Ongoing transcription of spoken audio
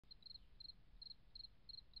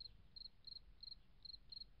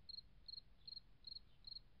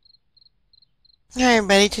Hi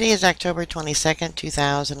everybody, today is October 22nd,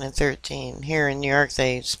 2013. Here in New York,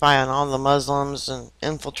 they spy on all the Muslims and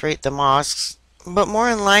infiltrate the mosques. But more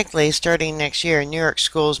than likely, starting next year, New York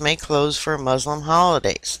schools may close for Muslim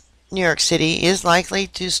holidays. New York City is likely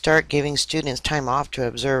to start giving students time off to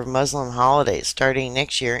observe Muslim holidays starting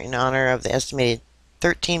next year in honor of the estimated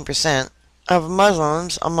 13% of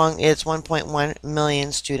Muslims among its 1.1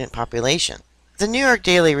 million student population. The New York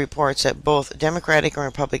Daily reports that both Democratic and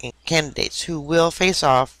Republican candidates who will face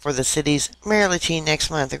off for the city's mayoralty next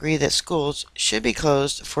month agree that schools should be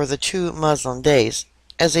closed for the two Muslim days,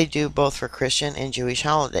 as they do both for Christian and Jewish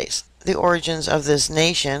holidays. The origins of this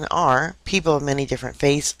nation are people of many different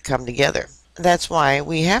faiths come together. That's why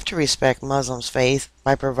we have to respect Muslims' faith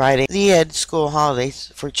by providing the Eid school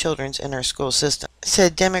holidays for children in our school system,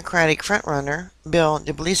 said Democratic frontrunner Bill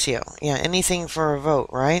de Blasio. Yeah, anything for a vote,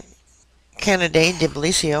 right? Candidate de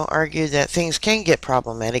Blasio argued that things can get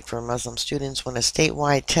problematic for Muslim students when a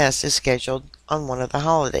statewide test is scheduled on one of the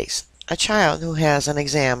holidays. A child who has an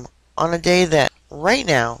exam on a day that, right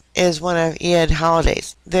now, is one of Eid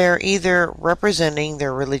holidays. They're either representing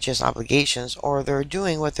their religious obligations or they're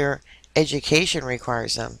doing what their education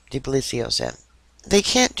requires them, de Blasio said. They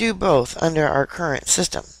can't do both under our current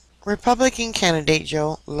system. Republican candidate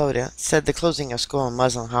Joe Lhota said the closing of school on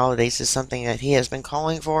Muslim holidays is something that he has been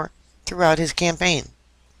calling for throughout his campaign.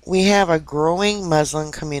 We have a growing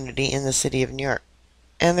Muslim community in the city of New York,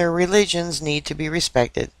 and their religions need to be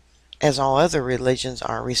respected, as all other religions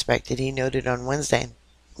are respected, he noted on Wednesday.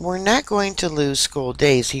 We're not going to lose school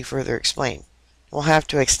days, he further explained. We'll have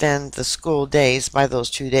to extend the school days by those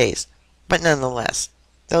 2 days, but nonetheless,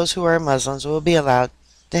 those who are Muslims will be allowed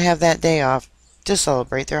to have that day off to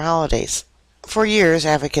celebrate their holidays. For years,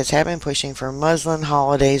 advocates have been pushing for Muslim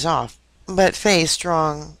holidays off, but face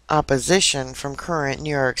strong opposition from current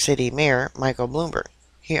New York City Mayor Michael Bloomberg.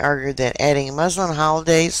 He argued that adding Muslim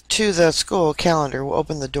holidays to the school calendar will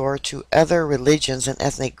open the door to other religions and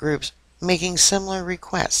ethnic groups making similar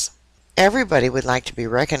requests. Everybody would like to be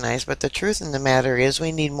recognized, but the truth in the matter is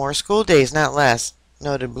we need more school days, not less,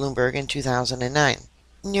 noted Bloomberg in 2009.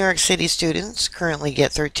 New York City students currently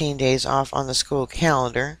get 13 days off on the school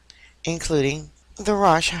calendar, including the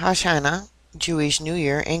Rosh Hashanah, Jewish New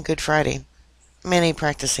Year, and Good Friday. Many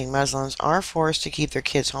practicing Muslims are forced to keep their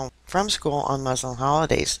kids home from school on Muslim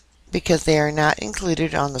holidays because they are not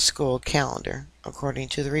included on the school calendar, according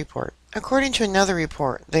to the report. According to another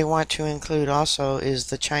report, they want to include also is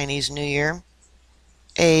the Chinese New Year,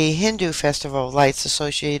 a Hindu festival of lights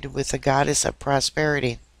associated with the goddess of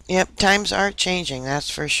prosperity. Yep, times are changing, that's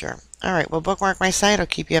for sure. Alright, well, bookmark my site. I'll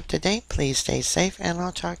keep you up to date. Please stay safe, and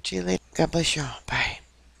I'll talk to you later. God bless you all. Bye.